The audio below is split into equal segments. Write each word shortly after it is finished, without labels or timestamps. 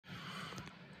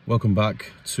Welcome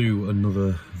back to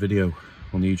another video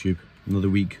on the YouTube. Another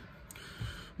week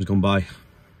has gone by.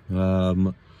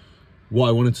 What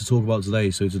I wanted to talk about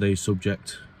today, so today's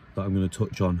subject that I'm going to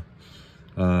touch on,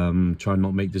 try and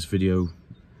not make this video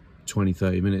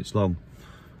 20-30 minutes long.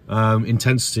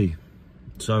 Intensity.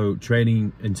 So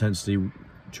training intensity,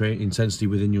 intensity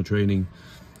within your training,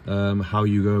 how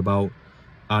you go about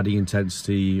adding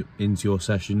intensity into your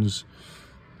sessions.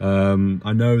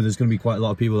 I know there's going to be quite a lot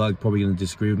of people that are probably going to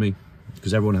disagree with me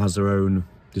because everyone has their own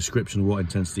description of what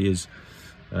intensity is.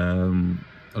 And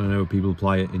I know people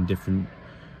apply it in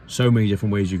so many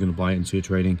different ways you can apply it into your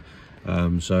training.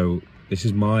 So this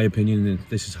is my opinion, and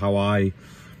this is how I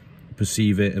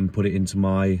perceive it and put it into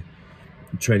my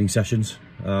training sessions.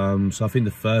 So I think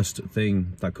the first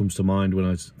thing that comes to mind when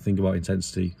I think about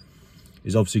intensity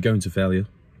is obviously going to failure.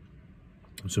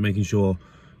 So making sure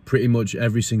pretty much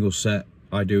every single set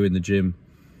I do in the gym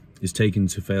is taken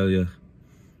to failure,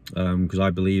 because I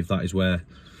believe that is where,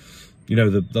 you know,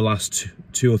 the last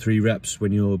 2 or 3 reps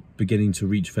when you're beginning to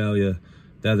reach failure,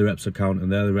 they're the reps that count, and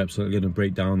they're the reps that are going to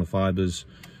break down the fibers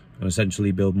and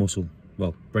essentially build muscle.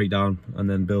 Well, break down and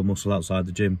then build muscle outside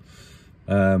the gym.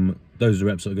 Those are the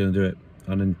reps that are going to do it.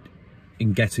 And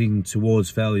in getting towards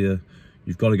failure,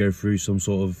 you've got to go through some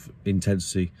sort of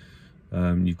intensity.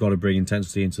 You've got to bring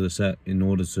intensity into the set in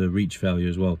order to reach failure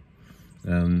as well.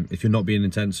 If you're not being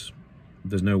intense,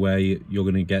 there's no way you're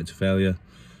going to get to failure.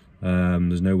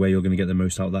 There's no way you're going to get the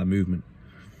most out of that movement.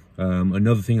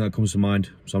 Another thing that comes to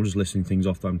mind, so I'm just listing things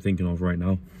off that I'm thinking of right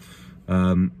now,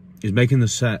 is making the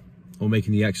set or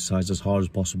making the exercise as hard as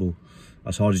possible,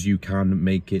 as hard as you can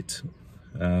make it.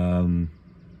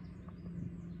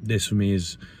 This for me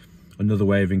is another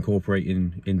way of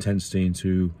incorporating intensity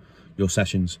into your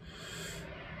sessions.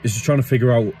 It's just trying to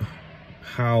figure out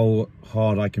how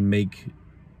hard I can make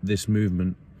this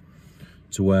movement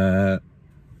to where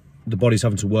the body's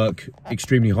having to work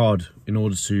extremely hard in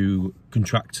order to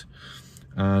contract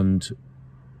and,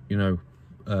 you know,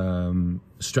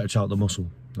 stretch out the muscle,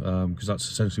 because that's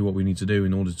essentially what we need to do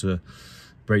in order to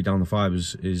break down the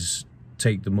fibers, is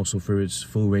take the muscle through its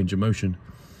full range of motion.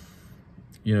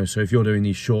 You know, so if you're doing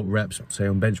these short reps, say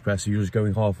on bench press, you're just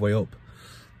going halfway up,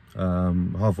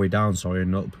 halfway down, sorry,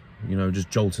 and up, you know, just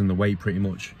jolting the weight pretty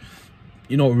much.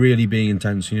 You're not really being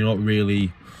intense, and you're not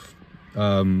really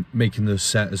making the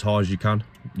set as hard as you can.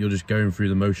 You're just going through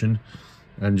the motion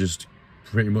and just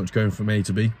pretty much going from A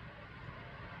to B.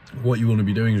 What you want to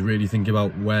be doing is really think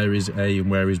about where is A and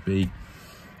where is B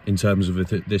in terms of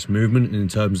this movement and in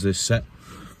terms of this set,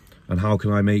 and how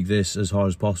can I make this as hard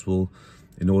as possible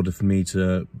in order for me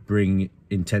to bring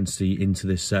intensity into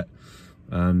this set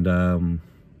and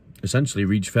essentially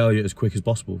reach failure as quick as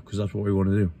possible, because that's what we want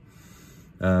to do.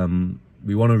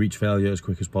 We want to reach failure as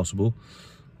quick as possible,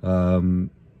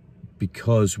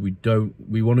 because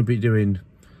we want to be doing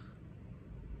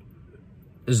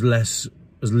as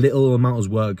little amount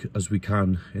of work as we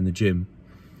can in the gym,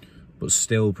 but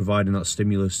still providing that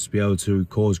stimulus to be able to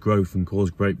cause growth and cause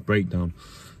great breakdown.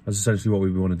 That's essentially what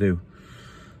we want to do.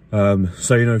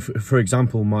 So, you know, for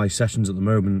example, my sessions at the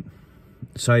moment,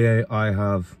 say I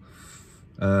have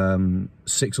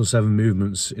 6 or 7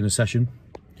 movements in a session.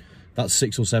 That's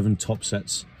 6 or 7 top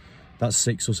sets. That's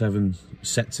 6 or 7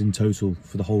 sets in total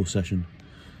for the whole session.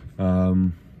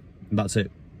 That's it.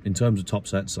 In terms of top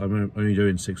sets, I'm only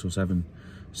doing 6 or 7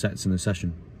 sets in a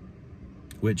session,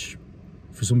 which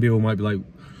for some people might be like,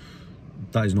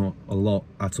 that is not a lot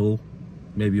at all.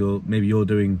 Maybe you're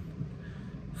doing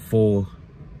four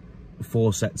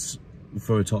sets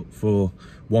for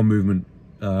one movement.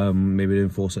 Maybe doing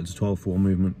 4 sets of 12 for one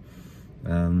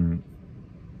movement.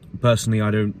 Personally,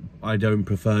 I don't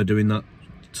prefer doing that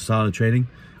style of training.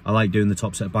 I like doing the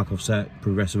top set, back off set,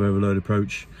 progressive overload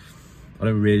approach. I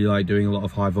don't really like doing a lot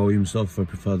of high volume stuff. I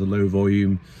prefer the low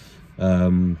volume,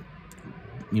 you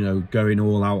know, going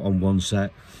all out on one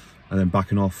set and then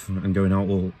backing off and going out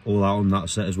all out on that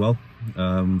set as well.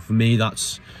 For me,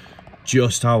 that's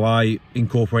just how I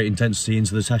incorporate intensity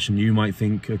into the session. You might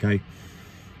think, okay,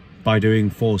 by doing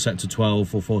 4 sets of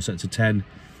 12 or 4 sets of 10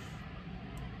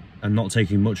 and not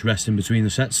taking much rest in between the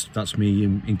sets, that's me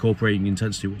incorporating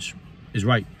intensity, which is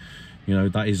right. You know,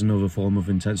 that is another form of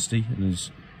intensity, and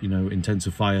is, you know,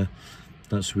 intensifier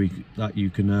that you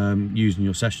can use in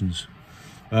your sessions.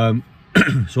 So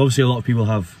obviously a lot of people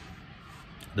have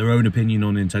their own opinion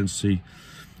on intensity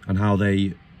and how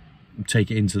they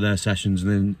take it into their sessions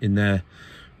and then in their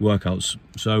workouts.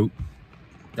 So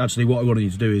actually what I want you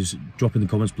to do is drop in the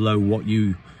comments below what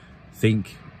you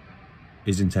think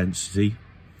is intensity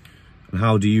and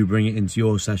how do you bring it into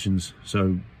your sessions.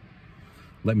 So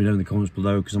let me know in the comments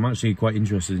below, because I'm actually quite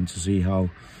interested in to see how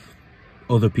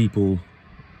other people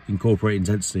incorporate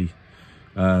intensity,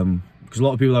 because a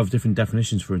lot of people have different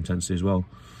definitions for intensity as well,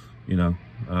 you know.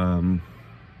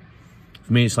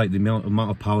 For me, it's like the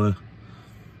amount of power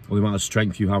or the amount of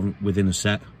strength you have within a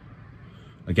set.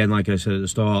 Again, like I said at the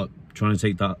start, trying to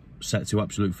take that set to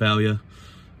absolute failure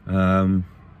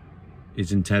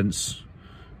is intense,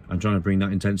 and trying to bring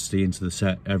that intensity into the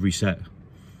set, every set,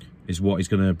 is what is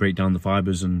going to break down the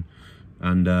fibers and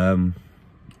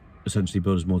essentially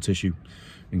build us more tissue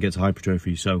and get to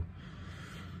hypertrophy. So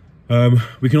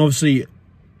we can obviously,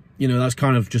 you know, that's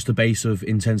kind of just the base of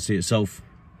intensity itself.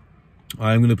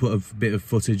 I'm going to put a bit of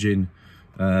footage in,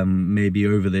 maybe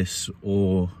over this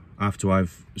or after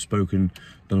I've spoken,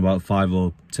 done about 5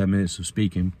 or 10 minutes of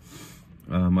speaking.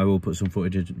 I will put some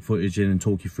footage in and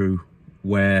talk you through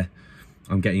where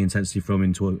I'm getting intensity from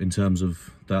in terms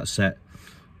of that set,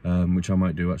 which I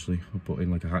might do actually. I'll put in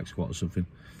like a hack squat or something.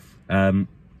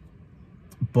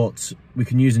 But we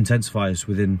can use intensifiers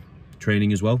within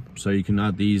training as well. So you can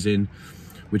add these in,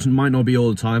 which might not be all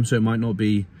the time. So it might not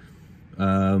be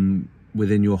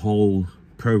within your whole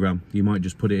program. You might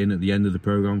just put it in at the end of the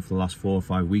program for the last 4 or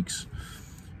 5 weeks.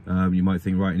 You might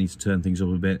think, right, I need to turn things up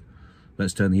a bit.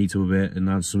 Let's turn the heat up a bit and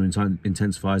add some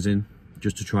intensifiers in,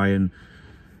 just to try and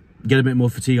get a bit more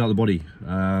fatigue out of the body.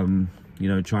 You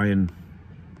know,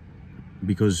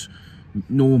 because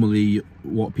normally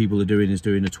what people are doing is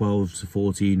doing a 12 to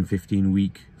 14, 15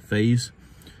 week phase,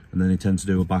 and then they tend to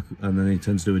do a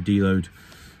deload.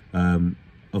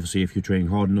 Obviously, if you're training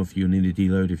hard enough, you'll need a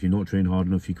deload. If you're not training hard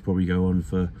enough, you could probably go on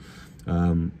for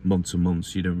months and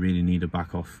months. You don't really need a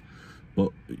back off.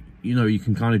 But, you know, you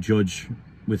can kind of judge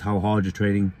with how hard you're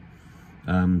training,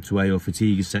 to where your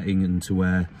fatigue is setting and to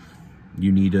where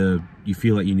you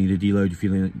feel like you need a deload, you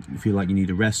feel like you need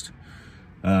a rest.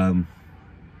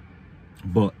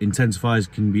 But intensifiers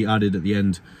can be added at the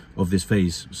end of this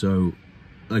phase. So,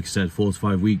 like I said, 4 to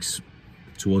 5 weeks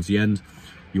towards the end,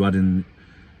 you add in,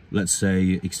 let's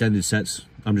say, extended sets.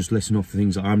 I'm just listing off the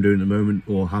things that I'm doing at the moment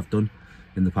or have done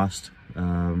in the past.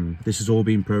 This has all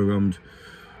been programmed.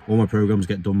 All my programs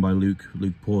get done by Luke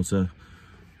Porter,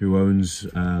 who's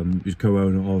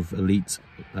co-owner of Elite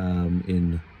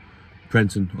in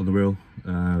Prenton on the Reel.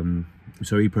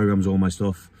 So he programs all my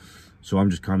stuff. So I'm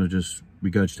just kind of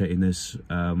regurgitating this.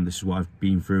 This is what I've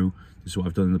been through. This is what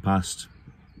I've done in the past.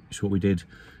 It's what we did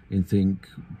in, think,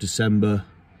 December,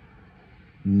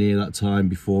 near that time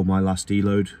before my last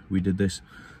deload. We did this.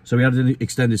 So we added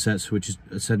extended sets, which is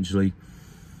essentially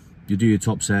you do your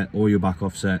top set or your back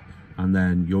off set, and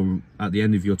then you're at the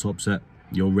end of your top set,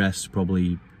 you'll rest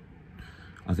probably,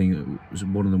 I think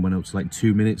one of them went up to like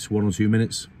 2 minutes, 1 or 2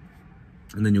 minutes,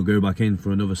 and then you'll go back in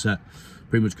for another set.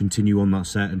 Pretty much continue on that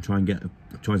set and try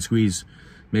and squeeze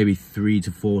maybe 3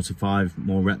 to 4 to 5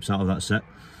 more reps out of that set.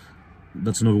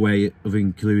 That's another way of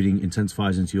including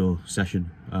intensifiers into your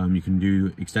session. You can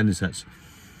do extended sets.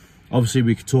 Obviously,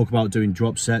 we could talk about doing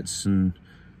drop sets and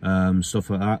stuff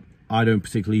like that. I don't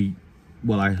particularly,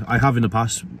 well, I have in the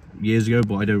past, years ago,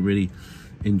 but I don't really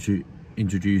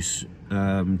introduce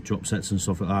drop sets and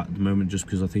stuff like that at the moment, just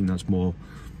because I think that's more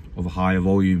of a higher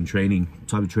volume training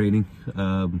type of training.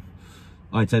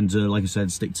 I tend to, like I said,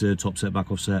 stick to top set,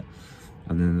 back off set,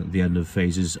 and then at the end of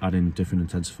phases add in different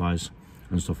intensifiers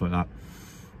and stuff like that.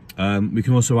 We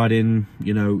can also add in,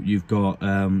 you know, you've got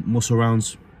muscle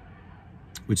rounds,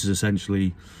 which is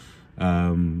essentially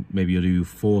maybe you'll do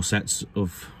 4 sets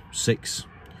of 6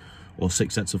 or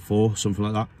 6 sets of 4, something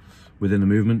like that, within the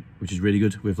movement, which is really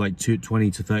good, with like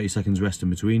 20 to 30 seconds rest in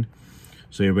between.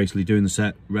 So you're basically doing the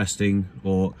set, resting,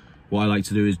 or what I like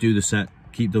to do is do the set,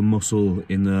 keep the muscle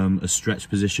in a stretch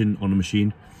position on a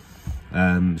machine.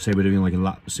 Say we're doing like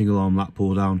a single arm lat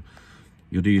pull down,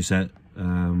 you'll do your set,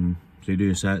 so you do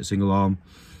your set, single arm,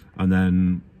 and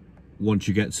then once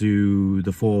you get to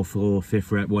the 4th or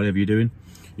 5th rep, whatever you're doing,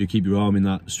 you keep your arm in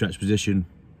that stretch position,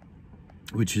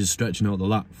 which is stretching out the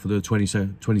lat for the 20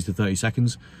 to 30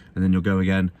 seconds, and then you'll go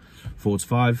again, 4 to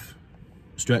 5,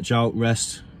 stretch out,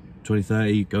 rest, 20,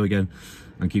 30, go again,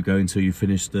 and keep going until you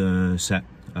finish the set.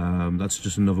 That's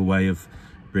just another way of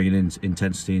bringing in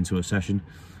intensity into a session.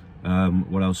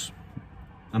 What else?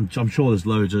 I'm sure there's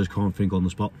loads, I just can't think on the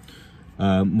spot.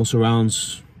 Muscle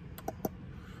rounds,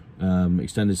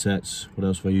 extended sets. What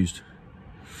else have I used?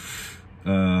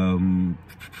 I mean,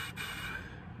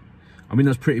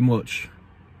 that's pretty much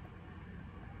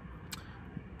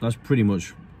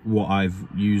what I've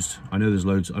used. I know there's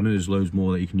loads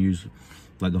more that you can use,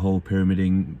 like the whole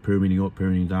pyramiding up,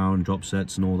 pyramiding down, drop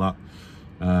sets and all that,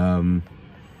 and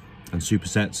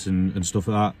supersets and stuff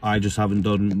like that. I just haven't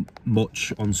done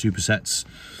much on supersets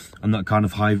and that kind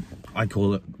of high, I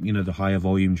call it, you know, the higher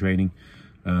volume training.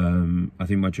 I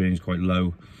think my training is quite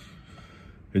low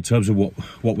in terms of what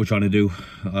we're trying to do.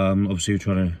 Obviously we're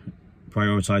trying to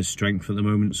prioritize strength at the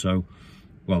moment, so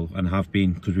and have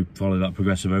been, because we follow that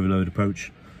progressive overload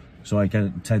approach. So I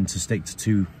tend to stick to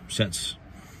 2 sets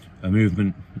a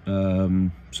movement,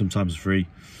 sometimes 3.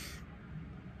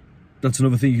 That's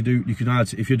another thing you can do. You can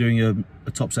add, if you're doing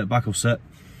a top set, back off set,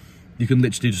 you can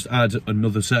literally just add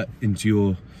another set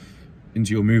into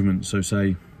your movement. So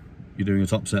say you're doing a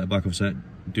top set, a back off set,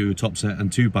 do a top set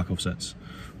and 2 back off sets,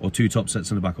 or 2 top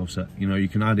sets and a back off set. You know, you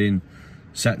can add in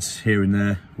sets here and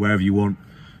there wherever you want,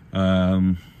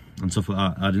 and stuff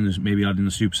like that. Maybe add in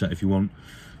a superset if you want.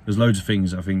 There's loads of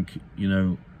things. I think, you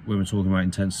know, when we're talking about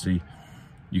intensity,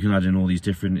 you can add in all these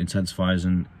different intensifiers,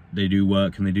 and they do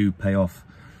work and they do pay off.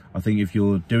 I think if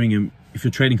you're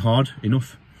training hard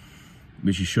enough,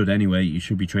 which you should anyway, you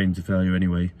should be training to failure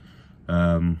anyway.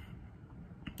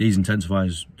 These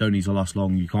intensifiers don't need to last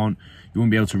long. You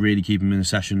won't be able to really keep them in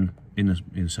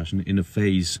a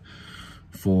phase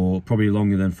for probably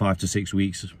longer than 5 to 6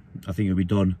 weeks. I think it'll be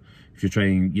done if you're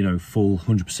training, you know, full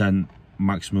 100%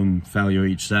 maximum failure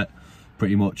each set,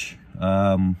 pretty much.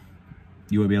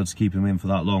 You won't be able to keep them in for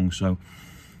that long. So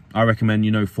I recommend,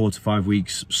 you know, 4 to 5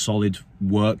 weeks solid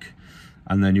work,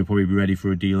 and then you'll probably be ready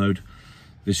for a deload.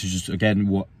 This is just, again,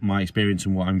 what my experience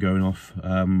and what I'm going off.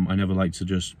 I never like to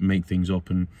just make things up,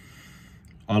 and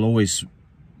I'll always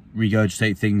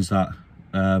regurgitate things that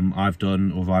I've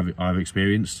done or I've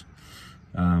experienced,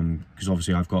 because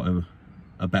obviously I've got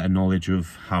a better knowledge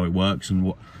of how it works and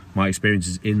what my experience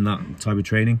is in that type of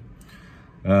training.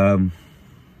 But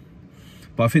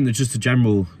I think that just the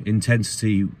general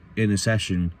intensity in a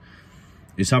session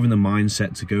is having the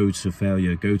mindset to go to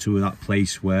failure, go to that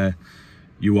place where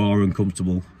you are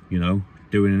uncomfortable, you know,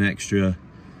 doing an extra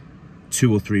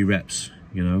 2 or 3 reps,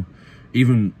 you know.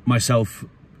 Even myself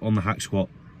on the hack squat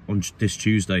on this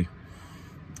Tuesday,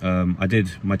 I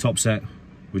did my top set,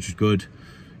 which was good,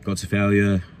 got to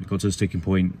failure, got to the sticking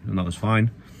point, and that was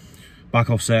fine. Back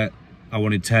off set, I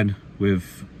wanted 10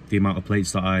 with the amount of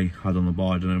plates that I had on the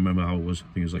bar. I don't remember how it was.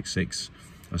 I think it was like 6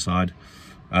 aside.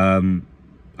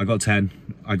 I got 10,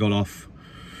 I got off,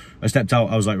 I stepped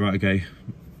out, I was like, right, okay,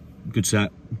 good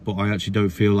set, but I actually don't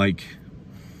feel like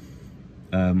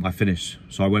I finished.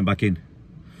 So I went back in,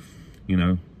 you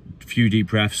know, a few deep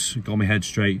breaths, got my head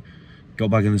straight, got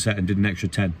back in the set and did an extra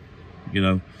 10, you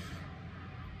know.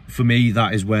 For me,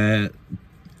 that is where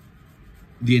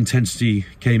the intensity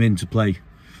came into play,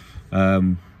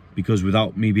 because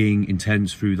without me being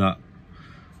intense through that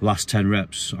last 10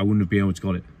 reps, I wouldn't have been able to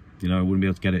got it, you know, I wouldn't be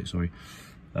able to get it, sorry.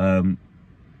 And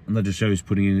that just shows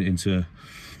putting it into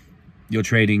your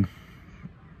training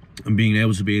and being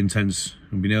able to be intense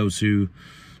and being able to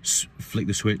flick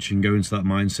the switch and go into that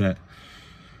mindset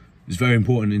is very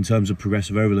important in terms of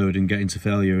progressive overload and getting to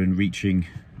failure and reaching,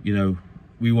 you know,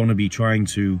 we want to be trying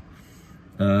to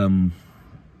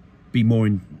be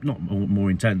not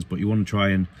more intense, but you want to try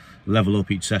and level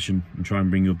up each session and try and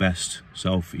bring your best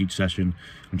self each session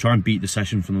and try and beat the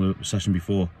session from the session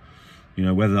before, you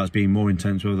know, whether that's being more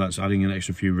intense, whether that's adding an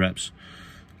extra few reps.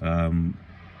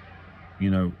 You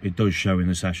know, it does show in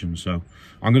the session. So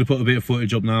I'm going to put a bit of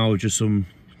footage up now, just some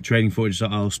training footage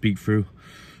that I'll speak through.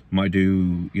 Might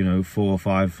do, you know, 4 or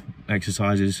 5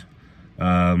 exercises,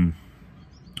 and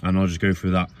I'll just go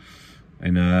through that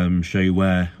and show you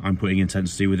where I'm putting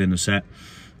intensity within the set,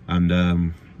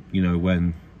 and you know,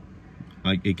 when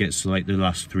it gets to like the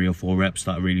last 3 or 4 reps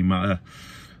that really matter,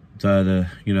 they're the,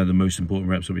 you know, the most important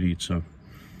reps that we need. So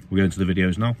we'll go into the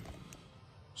videos now.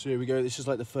 So here we go. This is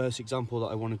like the first example that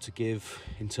I wanted to give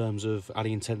in terms of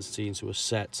adding intensity into a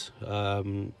set.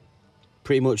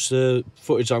 Pretty much the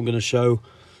footage that I'm going to show,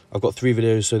 I've got 3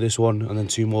 videos, so this one and then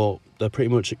 2 more. They're pretty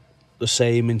much the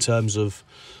same in terms of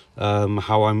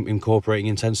how I'm incorporating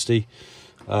intensity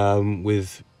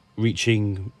with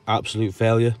reaching absolute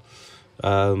failure.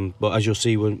 But as you'll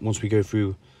see once we go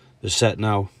through the set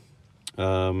now,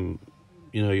 you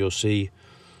know, you'll see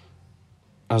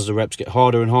as the reps get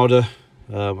harder and harder.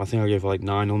 I think I gave like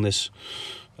 9 on this.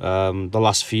 The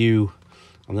last few,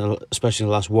 and then especially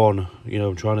the last one, you know,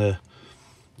 I'm trying to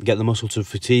get the muscle to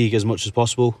fatigue as much as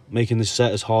possible, making this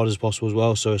set as hard as possible as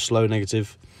well. So a slow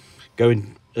negative,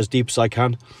 going as deep as I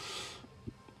can,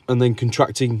 and then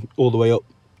contracting all the way up,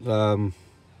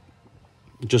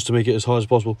 just to make it as hard as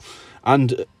possible.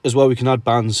 And as well, we can add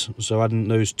bands. So adding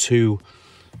those 2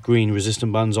 green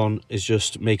resistant bands on is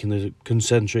just making the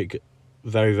concentric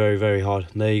very, very, very hard.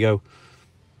 And there you go.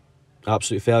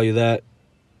 Absolute failure there.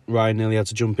 Ryan nearly had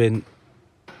to jump in,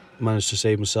 managed to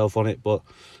save myself on it, but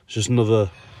it's just another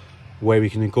way we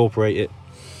can incorporate it.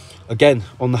 Again,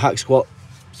 on the hack squat,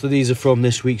 So these are from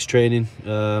this week's training.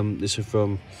 This is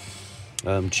from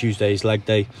Tuesday's leg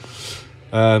day.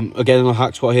 Again, on the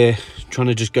hack squat here, trying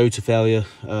to just go to failure,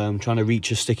 trying to reach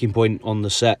a sticking point on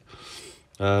the set.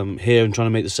 Here I'm trying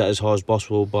to make the set as hard as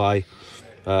possible by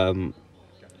trying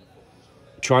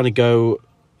to go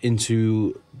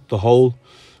into the hole,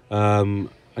 and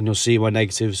you'll see my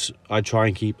negatives. I try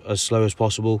and keep as slow as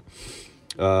possible,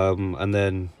 and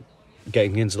then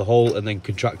getting into the hole and then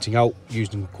contracting out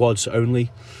using quads only.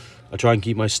 I try and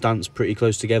keep my stance pretty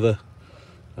close together,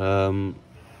 so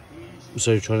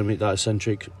trying to make that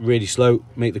eccentric really slow,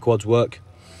 make the quads work,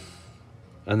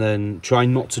 and then try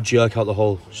not to jerk out the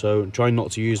hole. So try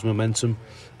not to use momentum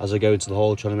as I go into the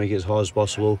hole, trying to make it as hard as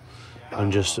possible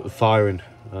and just firing.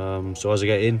 So as I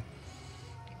get in,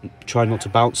 try not to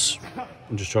bounce.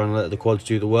 I'm just trying to let the quads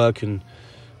do the work and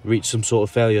reach some sort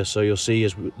of failure. So you'll see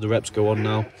as the reps go on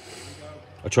now,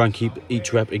 I try and keep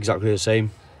each rep exactly the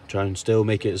same. Try and still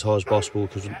make it as hard as possible,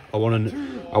 because I want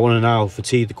to now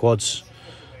fatigue the quads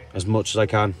as much as I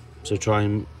can. So try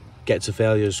and get to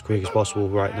failure as quick as possible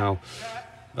right now.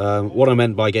 What I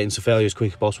meant by getting to failure as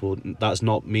quick as possible, that's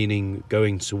not meaning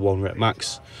going to 1 rep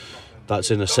max.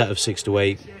 That's in a set of 6 to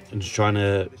 8 and just trying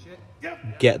to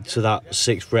get to that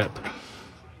 6th rep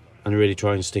and really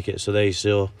try and stick it. So there you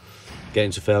still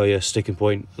getting to failure, sticking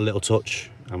point, a little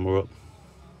touch, and we're up.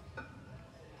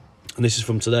 And this is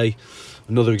from today,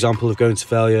 another example of going to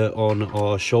failure on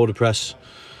our shoulder press.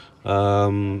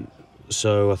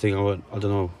 So I think I don't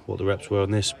know what the reps were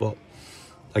on this, but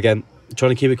again, trying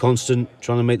to keep it constant,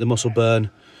 trying to make the muscle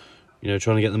burn, you know,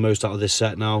 trying to get the most out of this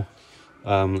set now.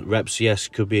 Reps, yes,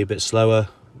 could be a bit slower,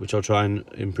 which I'll try and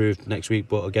improve next week,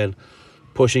 but again,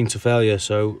 pushing to failure.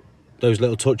 So those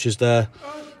little touches there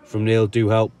from Neil do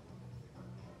help,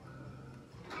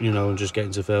 you know, and just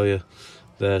getting to failure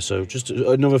there. So just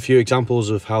another few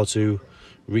examples of how to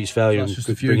reach failure. That's just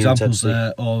a few examples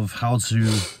there of how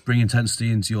to bring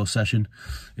intensity into your session.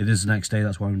 It is the next day,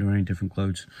 that's why I'm wearing different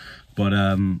clothes. But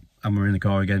and we're in the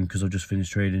car again because I've just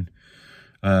finished training.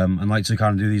 I like to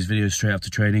kind of do these videos straight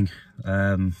after training,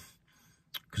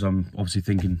 because I'm obviously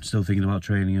still thinking about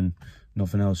training and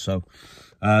nothing else. So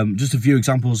just a few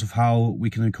examples of how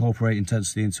we can incorporate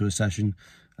intensity into a session.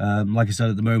 Like I said,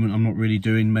 at the moment I'm not really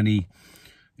doing many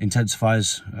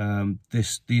intensifiers.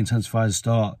 The intensifiers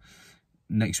start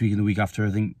next week and the week after,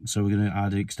 I think, so we're going to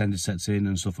add extended sets in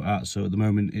and stuff like that. So at the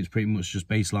moment it's pretty much just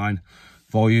baseline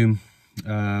volume,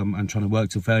 and trying to work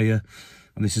to failure.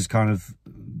 And this is kind of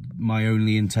my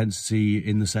only intensity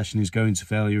in the session, is going to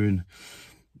failure and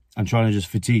trying to just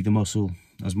fatigue the muscle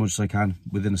as much as I can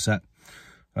within a set,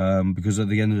 because at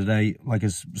the end of the day, like I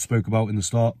spoke about in the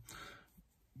start,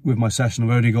 with my session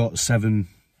I've only got 7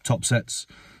 top sets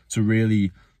to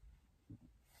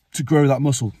grow that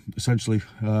muscle, essentially.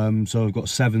 So I've got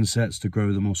 7 sets to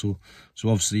grow the muscle. So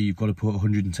obviously you've got to put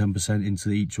 110% into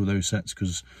each of those sets,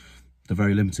 because they're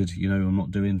very limited. You know, I'm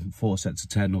not doing 4 sets of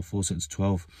 10 or 4 sets of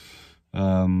 12.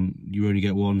 You only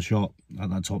get 1 shot at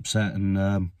that top set, and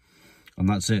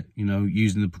that's it. You know,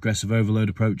 using the progressive overload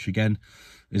approach again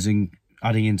is in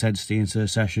adding intensity into a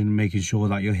session, making sure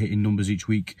that you're hitting numbers each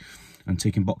week and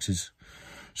ticking boxes.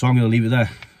 So I'm going to leave it there.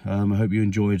 I hope you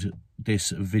enjoyed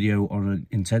this video on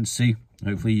intensity.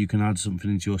 Hopefully you can add something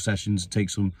into your sessions,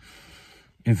 take some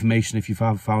information if you've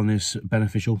found this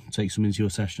beneficial, take some into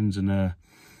your sessions, and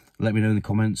let me know in the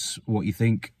comments what you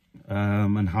think,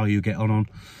 and how you get on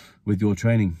with your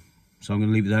training. So I'm going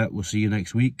to leave it there. We'll see you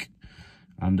next week,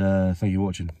 and thank you for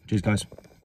watching. Cheers, guys.